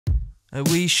A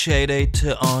wee shout out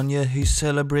to Anya, who's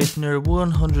celebrating her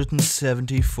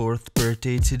 174th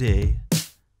birthday today.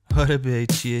 What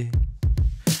about you?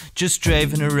 Just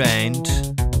driving around,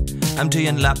 I'm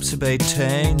doing laps about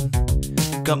town,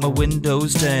 got my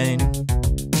windows down,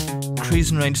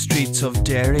 cruising round the streets of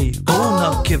Derry. Oh,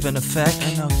 not giving a feck.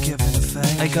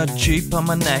 I got Jeep on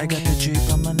my neck,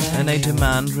 and I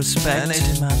demand respect.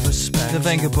 The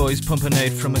Venga boys pumping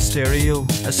out from a stereo.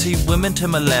 I see women to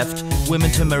my left,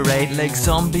 women to my right, like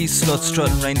zombie sluts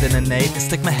strutting round in the night. I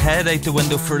stick my head out the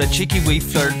window for a cheeky wee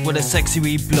flirt with a sexy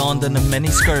wee blonde in a mini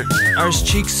skirt. Ours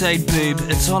cheek side boob,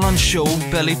 it's all on show.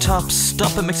 Belly tops,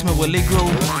 stop it makes my willy grow.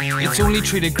 It's only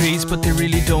 3 degrees but they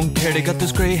really don't care. They got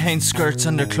those greyhound skirts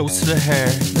and they're close to the hair.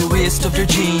 The waist of their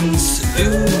jeans,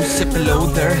 ooh, sit below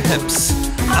their hips.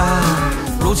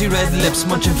 Ah, rosy red lips,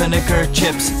 munching vinegar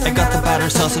chips. I got the batter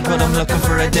sausage but I'm looking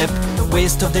for a dip.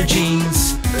 Waist of their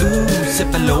jeans, ooh,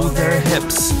 sit below their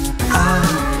hips.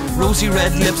 Ah, rosy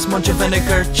red lips, munching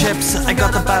vinegar chips. I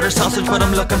got the batter sausage but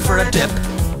I'm looking for a dip.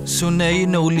 So now you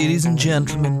know, ladies and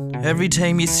gentlemen, every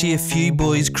time you see a few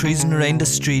boys cruising around the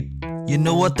street, you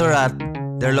know what they're at.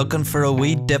 They're looking for a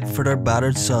wee dip for their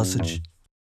battered sausage.